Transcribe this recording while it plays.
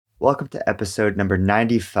Welcome to episode number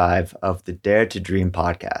 95 of the Dare to Dream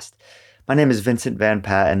podcast. My name is Vincent Van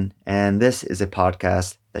Patten, and this is a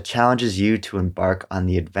podcast that challenges you to embark on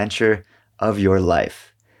the adventure of your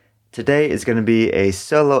life. Today is going to be a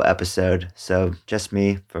solo episode, so just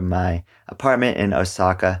me from my apartment in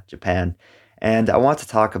Osaka, Japan. And I want to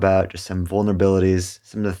talk about just some vulnerabilities,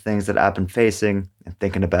 some of the things that I've been facing and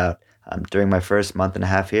thinking about during my first month and a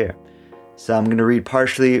half here. So I'm going to read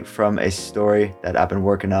partially from a story that I've been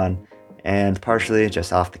working on and partially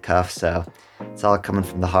just off the cuff. So it's all coming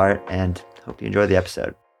from the heart, and hope you enjoy the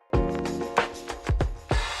episode.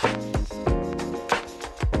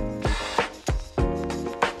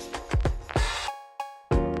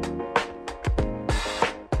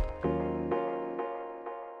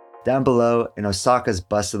 Down below in Osaka's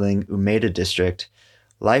bustling Umeda district,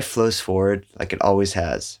 life flows forward like it always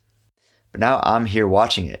has. But now I'm here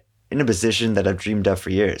watching it, in a position that I've dreamed of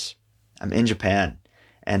for years. I'm in Japan,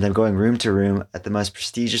 and I'm going room to room at the most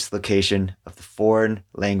prestigious location of the Foreign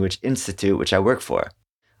Language Institute which I work for,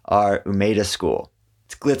 our Umeda school.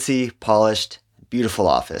 It's glitzy, polished, beautiful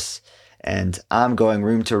office, and I'm going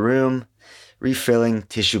room to room, refilling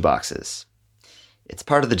tissue boxes. It's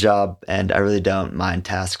part of the job, and I really don't mind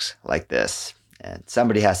tasks like this, and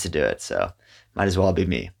somebody has to do it, so might as well be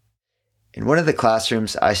me. In one of the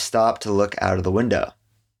classrooms, I stop to look out of the window.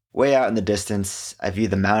 Way out in the distance, I view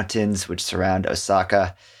the mountains which surround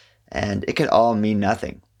Osaka, and it could all mean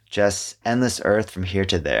nothing, just endless earth from here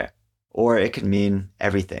to there. Or it could mean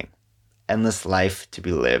everything, endless life to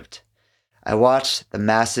be lived. I watch the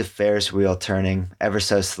massive Ferris wheel turning ever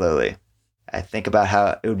so slowly. I think about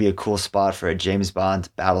how it would be a cool spot for a James Bond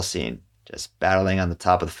battle scene, just battling on the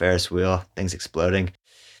top of the Ferris wheel, things exploding.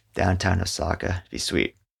 Downtown Osaka, it'd be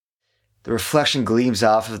sweet. The reflection gleams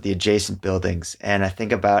off of the adjacent buildings, and I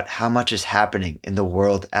think about how much is happening in the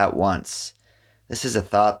world at once. This is a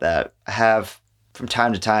thought that I have from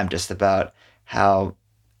time to time, just about how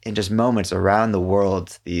in just moments around the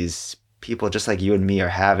world, these people just like you and me are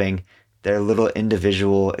having their little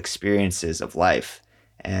individual experiences of life.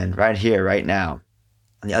 And right here, right now,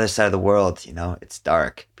 on the other side of the world, it's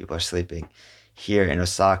dark. People are sleeping. Here in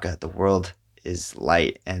Osaka, the world is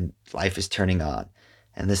light and life is turning on.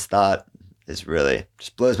 And this thought is really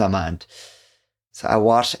just blows my mind. So I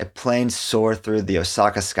watch a plane soar through the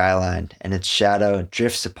Osaka skyline, and its shadow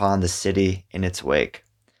drifts upon the city in its wake.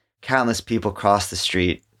 Countless people cross the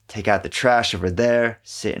street, take out the trash over there,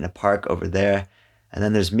 sit in a park over there, and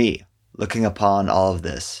then there's me, looking upon all of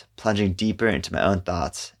this, plunging deeper into my own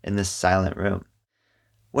thoughts in this silent room.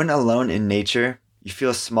 When alone in nature, you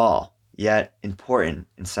feel small, yet important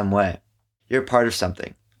in some way. You're part of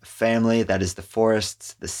something. A family that is the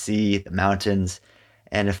forests, the sea, the mountains,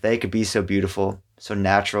 and if they could be so beautiful, so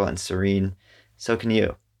natural and serene, so can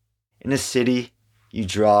you. In a city, you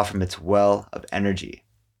draw from its well of energy.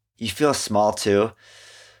 You feel small too,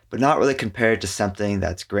 but not really compared to something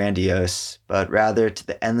that's grandiose, but rather to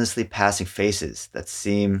the endlessly passing faces that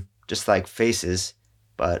seem just like faces,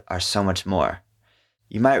 but are so much more.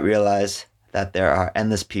 You might realize that there are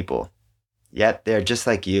endless people, yet they're just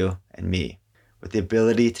like you and me, with the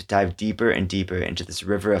ability to dive deeper and deeper into this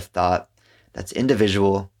river of thought that's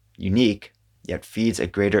individual, unique, yet feeds a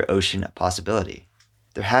greater ocean of possibility.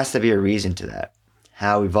 There has to be a reason to that,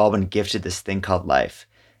 how we've all been gifted this thing called life,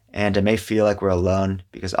 and it may feel like we're alone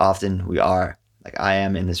because often we are, like I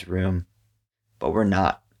am in this room, but we're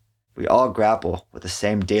not. We all grapple with the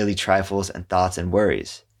same daily trifles and thoughts and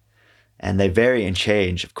worries, and they vary and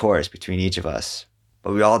change, of course, between each of us,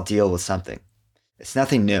 but we all deal with something. It's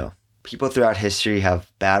nothing new. People throughout history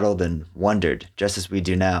have battled and wondered just as we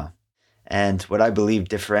do now. And what I believe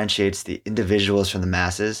differentiates the individuals from the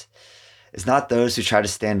masses is not those who try to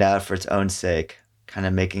stand out for its own sake, kind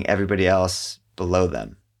of making everybody else below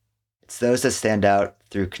them. It's those that stand out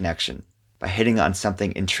through connection, by hitting on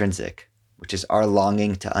something intrinsic, which is our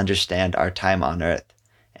longing to understand our time on earth,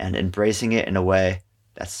 and embracing it in a way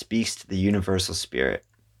that speaks to the universal spirit.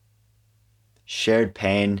 Shared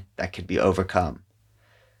pain that could be overcome.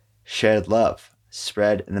 Shared love,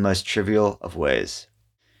 spread in the most trivial of ways.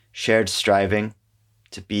 Shared striving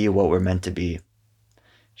to be what we're meant to be.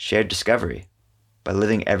 Shared discovery, by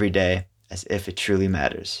living every day as if it truly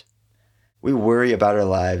matters. We worry about our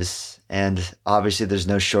lives, and obviously there's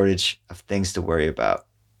no shortage of things to worry about.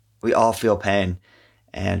 We all feel pain,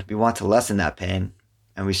 and we want to lessen that pain,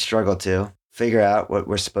 and we struggle to figure out what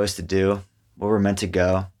we're supposed to do, where we're meant to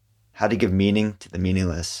go, how to give meaning to the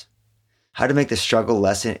meaningless. How to make the struggle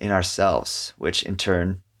lessen in ourselves, which in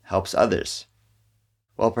turn helps others.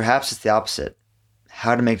 Well, perhaps it's the opposite.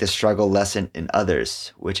 How to make the struggle lessen in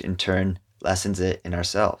others, which in turn lessens it in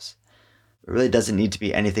ourselves. It really doesn't need to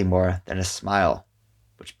be anything more than a smile,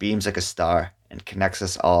 which beams like a star and connects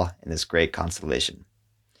us all in this great constellation.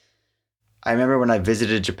 I remember when I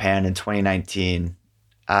visited Japan in 2019,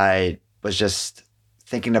 I was just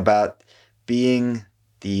thinking about being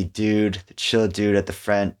the chill dude at the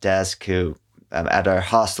front desk who at our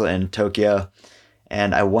hostel in Tokyo,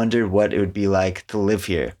 and I wondered what it would be like to live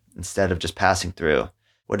here instead of just passing through.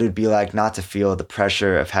 What it would be like not to feel the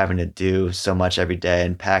pressure of having to do so much every day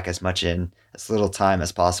and pack as much in as little time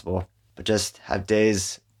as possible, but just have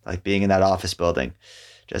days like being in that office building,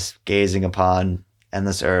 just gazing upon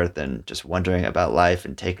endless earth and just wondering about life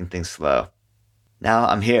and taking things slow. Now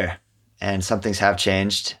I'm here, and some things have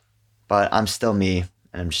changed, but I'm still me,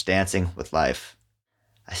 and I'm just dancing with life.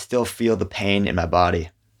 I still feel the pain in my body,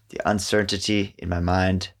 the uncertainty in my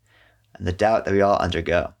mind, and the doubt that we all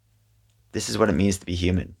undergo. This is what it means to be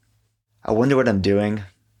human. I wonder what I'm doing,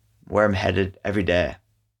 where I'm headed every day.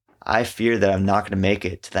 I fear that I'm not going to make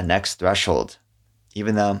it to that next threshold,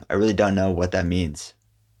 even though I really don't know what that means.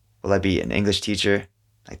 Will I be an English teacher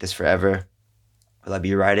like this forever? Will I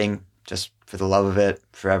be writing just for the love of it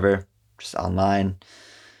forever, just online?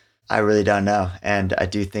 I really don't know, and I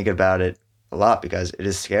do think about it a lot because it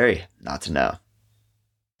is scary not to know.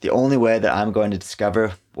 The only way that I'm going to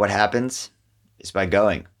discover what happens is by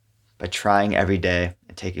going, by trying every day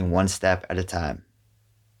and taking one step at a time.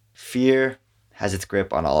 Fear has its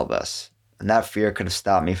grip on all of us, and that fear could have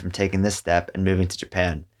stopped me from taking this step and moving to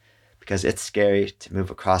Japan, because it's scary to move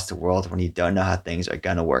across the world when you don't know how things are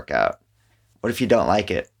going to work out. What if you don't like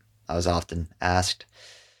it? I was often asked.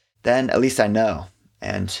 Then at least I know,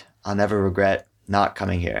 and I'll never regret not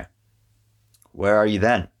coming here. Where are you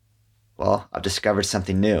then? Well, I've discovered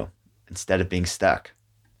something new instead of being stuck.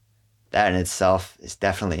 That in itself is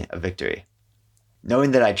definitely a victory.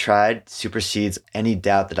 Knowing that I tried supersedes any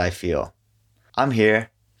doubt that I feel. I'm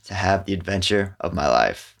here to have the adventure of my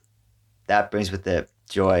life. That brings with it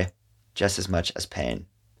joy just as much as pain.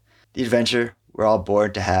 The adventure we're all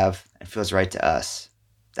born to have and feels right to us.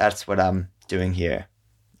 That's what I'm doing here.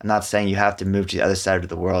 I'm not saying you have to move to the other side of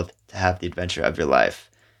the world to have the adventure of your life.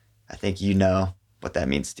 I think you know what that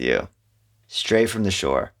means to you. Stray from the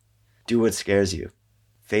shore. Do what scares you.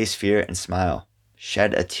 Face fear and smile.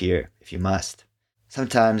 Shed a tear if you must.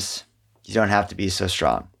 Sometimes you don't have to be so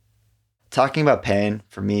strong. Talking about pain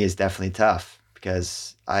for me is definitely tough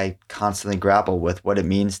because I constantly grapple with what it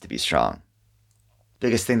means to be strong.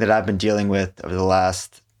 Biggest thing that I've been dealing with over the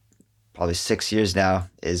last probably 6 years now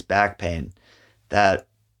is back pain that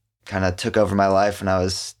kind of took over my life when I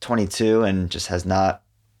was 22 and just has not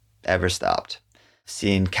ever stopped. I've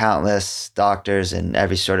seen countless doctors and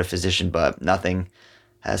every sort of physician, but nothing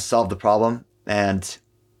has solved the problem, and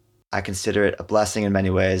I consider it a blessing in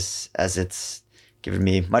many ways, as it's given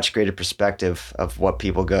me much greater perspective of what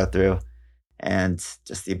people go through and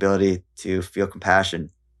just the ability to feel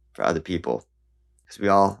compassion for other people, because we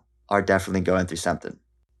all are definitely going through something.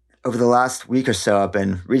 Over the last week or so, I've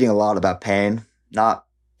been reading a lot about pain, not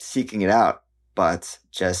seeking it out, but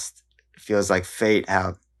just feels like fate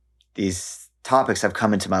how these topics have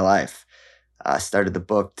come into my life. I started the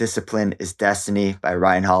book Discipline is Destiny by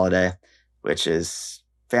Ryan Holiday, which is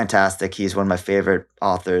fantastic. He's one of my favorite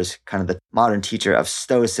authors, kind of the modern teacher of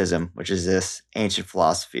Stoicism, which is this ancient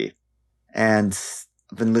philosophy. And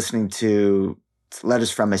I've been listening to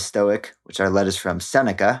Letters from a Stoic, which are letters from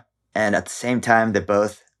Seneca. And at the same time, they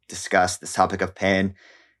both discuss this topic of pain.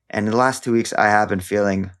 And in the last 2 weeks, I have been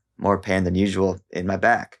feeling more pain than usual in my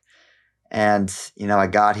back. And, I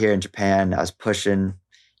got here in Japan, I was pushing,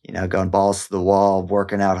 going balls to the wall,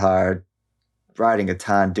 working out hard, riding a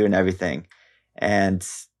ton, doing everything. And,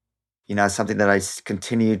 something that I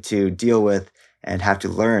continue to deal with and have to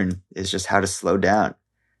learn is just how to slow down,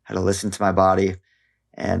 how to listen to my body,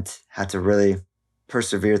 and how to really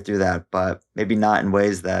persevere through that, but maybe not in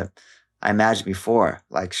ways that I imagined before,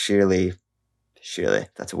 like sheerly,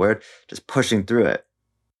 that's a word, just pushing through it.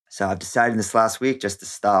 So I've decided this last week just to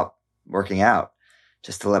stop working out,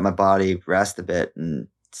 just to let my body rest a bit and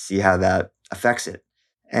see how that affects it.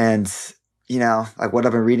 And, like what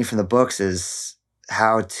I've been reading from the books is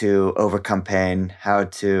how to overcome pain, how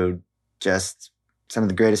to just, some of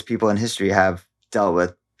the greatest people in history have dealt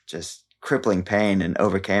with just crippling pain and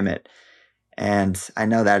overcame it. And I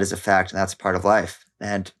know that is a fact and that's a part of life.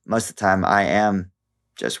 And most of the time I am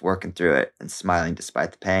just working through it and smiling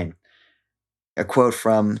despite the pain. A quote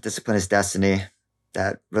from Discipline is Destiny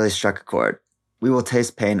that really struck a chord. We will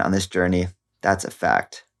taste pain on this journey. That's a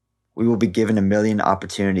fact. We will be given a million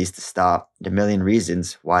opportunities to stop and a million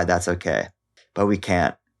reasons why that's okay. But we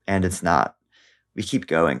can't, and it's not. We keep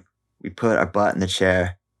going. We put our butt in the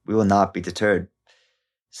chair. We will not be deterred.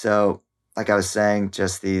 So, like I was saying,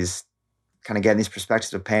 just these kind of getting these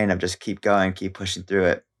perspectives of pain of just keep going, keep pushing through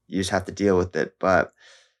it. You just have to deal with it. But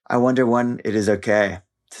I wonder when it is okay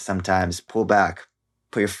to sometimes pull back,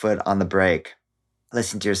 put your foot on the brake,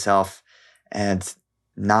 listen to yourself, and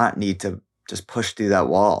not need to just push through that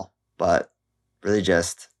wall, but really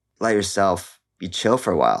just let yourself be chill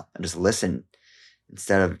for a while and just listen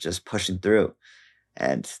instead of just pushing through.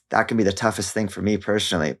 And that can be the toughest thing for me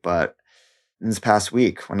personally. But in this past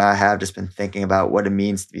week, when I have just been thinking about what it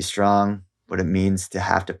means to be strong, what it means to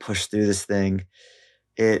have to push through this thing,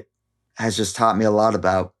 it has just taught me a lot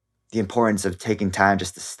about the importance of taking time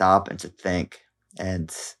just to stop and to think. And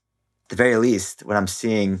at the very least, what I'm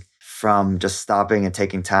seeing from just stopping and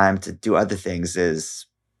taking time to do other things is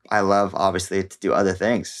I love, obviously, to do other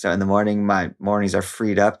things. So in the morning, my mornings are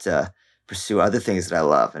freed up to pursue other things that I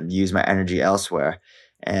love and use my energy elsewhere.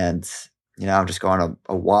 And, I'm just going on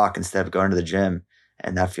a walk instead of going to the gym.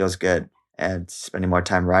 And that feels good. And spending more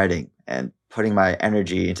time writing and putting my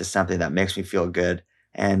energy into something that makes me feel good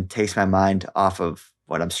and takes my mind off of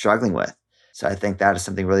what I'm struggling with. So I think that is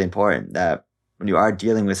something really important, that when you are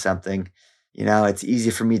dealing with something, it's easy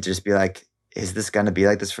for me to just be like, is this going to be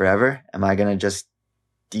like this forever? Am I going to just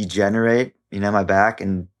degenerate, my back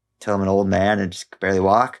until I'm an old man and just barely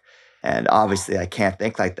walk? And obviously I can't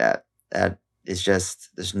think like that. That is just,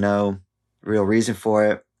 there's no real reason for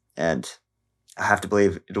it. And I have to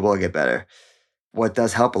believe it will get better. What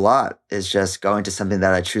does help a lot is just going to something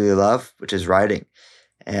that I truly love, which is writing,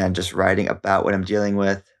 and just writing about what I'm dealing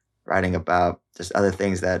with, writing about just other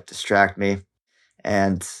things that distract me.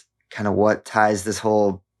 And kind of what ties this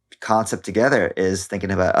whole concept together is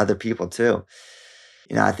thinking about other people too.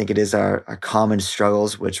 I think it is our common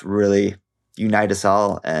struggles which really unite us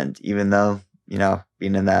all. And even though,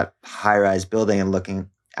 being in that high rise building and looking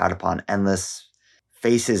out upon endless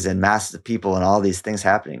faces and masses of people and all these things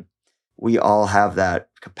happening, we all have that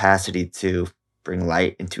capacity to bring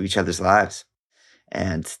light into each other's lives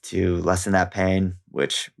and to lessen that pain,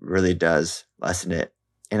 which really does lessen it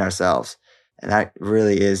in ourselves. And that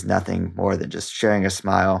really is nothing more than just sharing a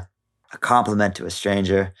smile, a compliment to a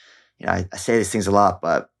stranger. I say these things a lot,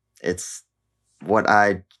 but it's what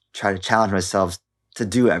I try to challenge myself to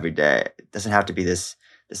do every day. It doesn't have to be this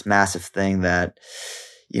massive thing that,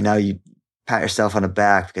 you pat yourself on the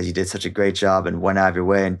back because you did such a great job and went out of your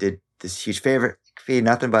way and did this huge favor. It could be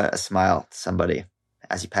nothing but a smile to somebody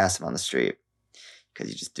as you pass them on the street, because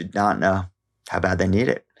you just did not know how bad they need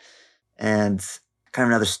it. And kind of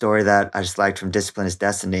another story that I just liked from Discipline is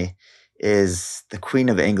Destiny is the Queen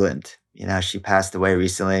of England. She passed away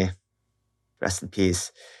recently. Rest in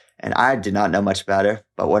peace. And I did not know much about her,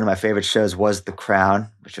 but one of my favorite shows was The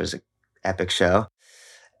Crown, which was an epic show.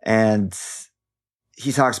 And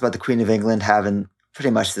he talks about the Queen of England having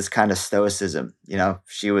pretty much this kind of stoicism.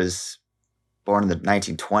 She was born in the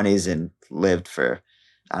 1920s and lived for,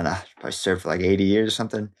 I don't know, probably served for like 80 years or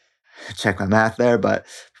something. Check my math there, but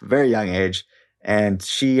from a very young age. And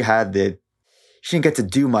she didn't get to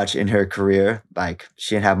do much in her career. Like,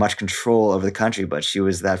 she didn't have much control over the country, but she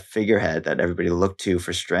was that figurehead that everybody looked to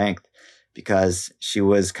for strength, because she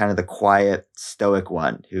was kind of the quiet, stoic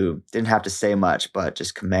one who didn't have to say much, but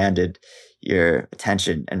just commanded your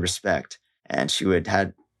attention and respect. And she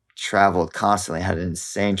had traveled constantly, had an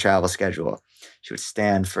insane travel schedule. She would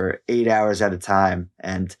stand for 8 hours at a time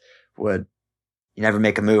and would never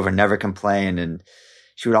make a move or never complain. And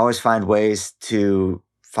she would always find ways to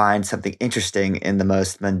find something interesting in the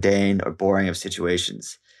most mundane or boring of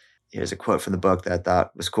situations. Here's a quote from the book that I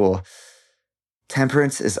thought was cool.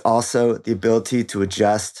 Temperance is also the ability to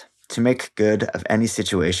adjust, to make good of any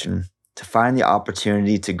situation, to find the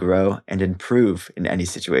opportunity to grow and improve in any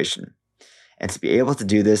situation, and to be able to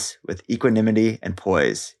do this with equanimity and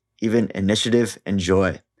poise, even initiative and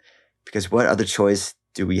joy. Because what other choice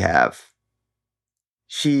do we have?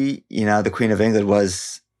 She, the Queen of England,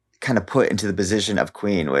 was kind of put into the position of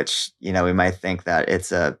queen, which, we might think that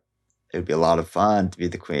it would be a lot of fun to be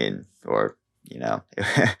the queen, or,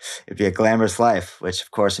 it'd be a glamorous life, which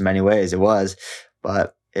of course in many ways it was,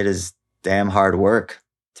 but it is damn hard work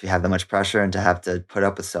to have that much pressure and to have to put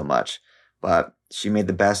up with so much. But she made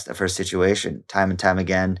the best of her situation time and time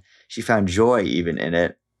again. She found joy even in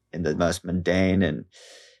it, in the most mundane, and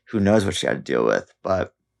who knows what she had to deal with,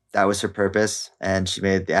 but that was her purpose and she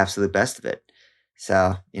made the absolute best of it.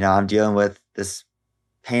 So, I'm dealing with this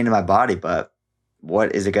pain in my body, but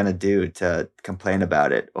what is it going to do to complain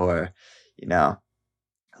about it or,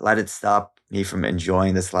 let it stop me from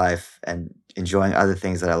enjoying this life and enjoying other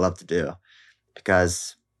things that I love to do?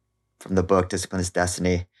 Because from the book, Discipline is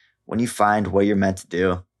Destiny, when you find what you're meant to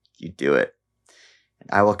do, you do it. And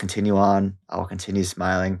I will continue on. I will continue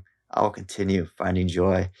smiling. I will continue finding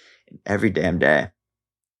joy in every damn day.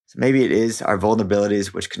 So maybe it is our vulnerabilities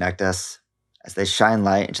which connect us, as they shine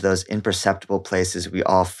light into those imperceptible places we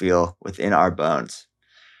all feel within our bones.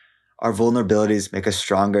 Our vulnerabilities make us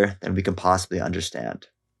stronger than we can possibly understand.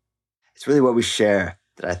 It's really what we share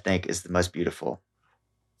that I think is the most beautiful.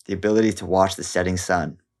 The ability to watch the setting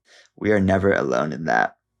sun. We are never alone in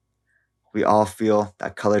that. We all feel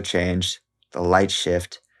that color change, the light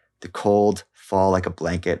shift, the cold fall like a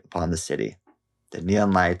blanket upon the city. The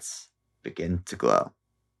neon lights begin to glow.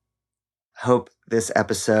 I hope this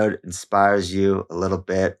episode inspires you a little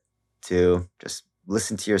bit to just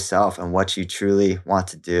listen to yourself and what you truly want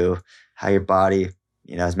to do, how your body,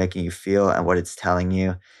 is making you feel and what it's telling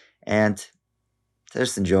you, and to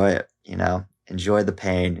just enjoy it, enjoy the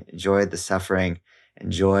pain, enjoy the suffering,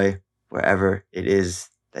 enjoy wherever it is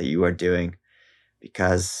that you are doing,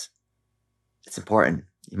 because it's important.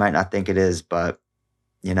 You might not think it is, but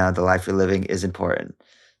the life you're living is important.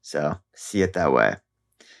 So see it that way.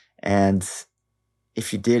 And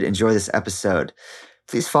if you did enjoy this episode,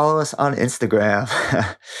 please follow us on Instagram,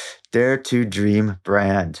 Dare to Dream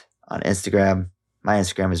Brand on Instagram. My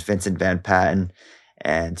Instagram is Vincent Van Patten,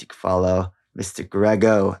 and you can follow Mr.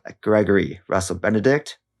 Grego at Gregory Russell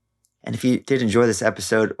Benedict. And if you did enjoy this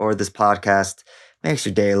episode or this podcast, makes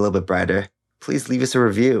your day a little bit brighter, please leave us a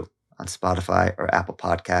review on Spotify or Apple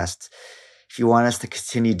Podcasts. If you want us to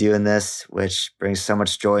continue doing this, which brings so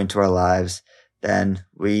much joy into our lives, then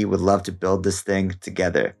we would love to build this thing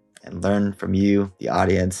together and learn from you, the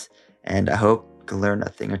audience. And I hope you can learn a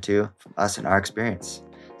thing or two from us and our experience.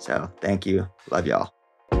 So thank you. Love y'all.